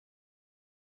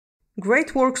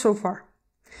Great work so far.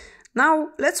 Now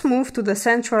let's move to the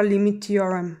central limit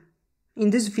theorem.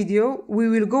 In this video, we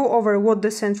will go over what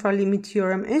the central limit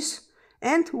theorem is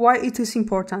and why it is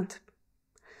important.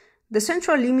 The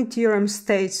central limit theorem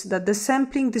states that the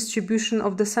sampling distribution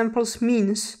of the sample's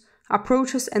means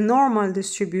approaches a normal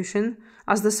distribution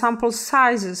as the sample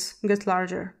sizes get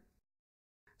larger.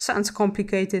 Sounds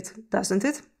complicated, doesn't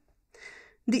it?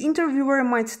 The interviewer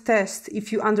might test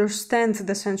if you understand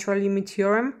the central limit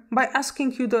theorem by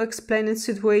asking you to explain it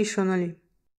situationally.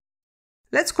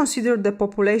 Let's consider the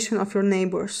population of your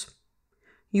neighbors.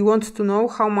 You want to know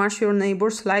how much your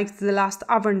neighbors liked the last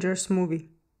Avengers movie.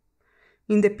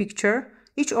 In the picture,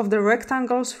 each of the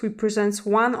rectangles represents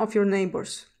one of your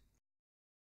neighbors.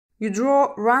 You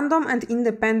draw random and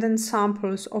independent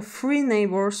samples of 3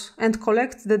 neighbors and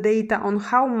collect the data on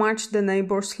how much the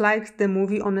neighbors liked the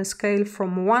movie on a scale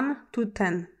from 1 to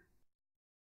 10.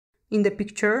 In the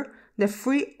picture, the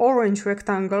 3 orange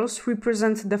rectangles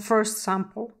represent the first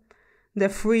sample, the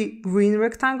 3 green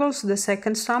rectangles the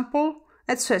second sample,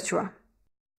 etc.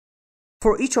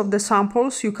 For each of the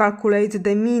samples, you calculate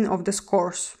the mean of the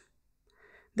scores.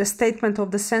 The statement of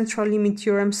the central limit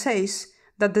theorem says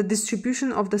that the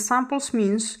distribution of the sample's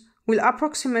means will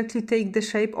approximately take the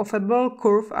shape of a bell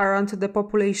curve around the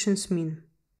population's mean.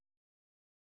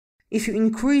 If you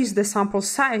increase the sample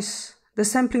size, the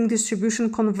sampling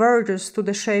distribution converges to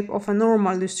the shape of a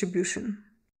normal distribution.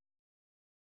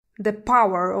 The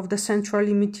power of the central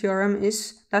limit theorem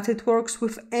is that it works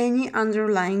with any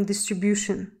underlying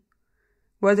distribution.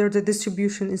 Whether the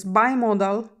distribution is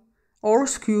bimodal or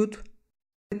skewed,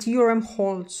 the theorem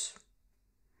holds.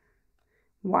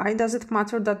 Why does it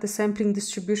matter that the sampling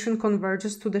distribution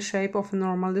converges to the shape of a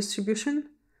normal distribution?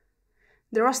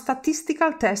 There are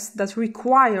statistical tests that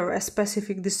require a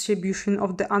specific distribution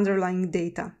of the underlying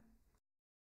data.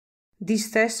 These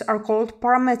tests are called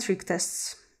parametric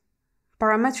tests.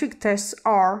 Parametric tests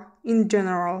are, in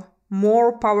general,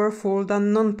 more powerful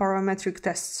than non-parametric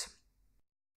tests.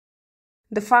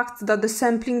 The fact that the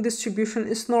sampling distribution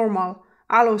is normal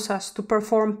allows us to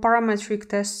perform parametric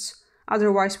tests,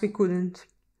 otherwise we couldn't.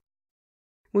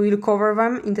 We will cover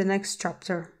them in the next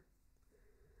chapter.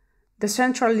 The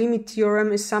central limit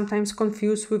theorem is sometimes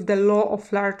confused with the law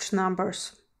of large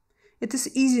numbers. It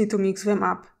is easy to mix them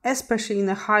up, especially in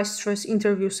a high-stress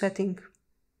interview setting.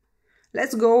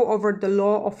 Let's go over the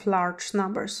law of large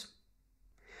numbers.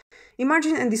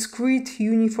 Imagine a discrete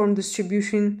uniform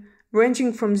distribution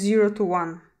ranging from 0 to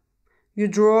 1. You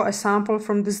draw a sample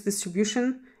from this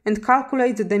distribution and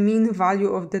calculate the mean value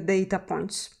of the data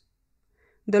points.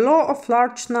 The law of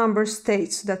large numbers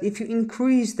states that if you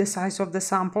increase the size of the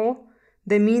sample,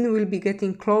 the mean will be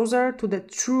getting closer to the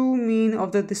true mean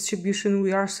of the distribution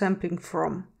we are sampling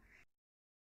from.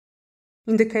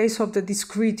 In the case of the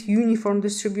discrete uniform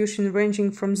distribution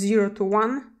ranging from 0 to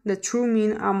 1, the true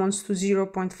mean amounts to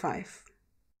 0.5.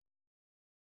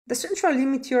 The central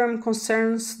limit theorem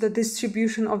concerns the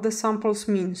distribution of the sample's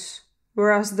means,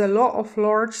 whereas the law of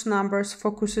large numbers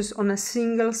focuses on a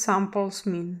single sample's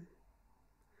mean.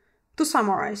 To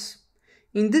summarize,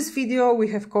 in this video we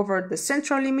have covered the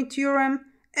central limit theorem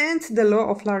and the law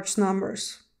of large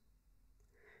numbers.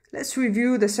 Let's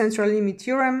review the central limit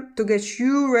theorem to get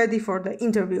you ready for the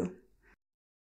interview.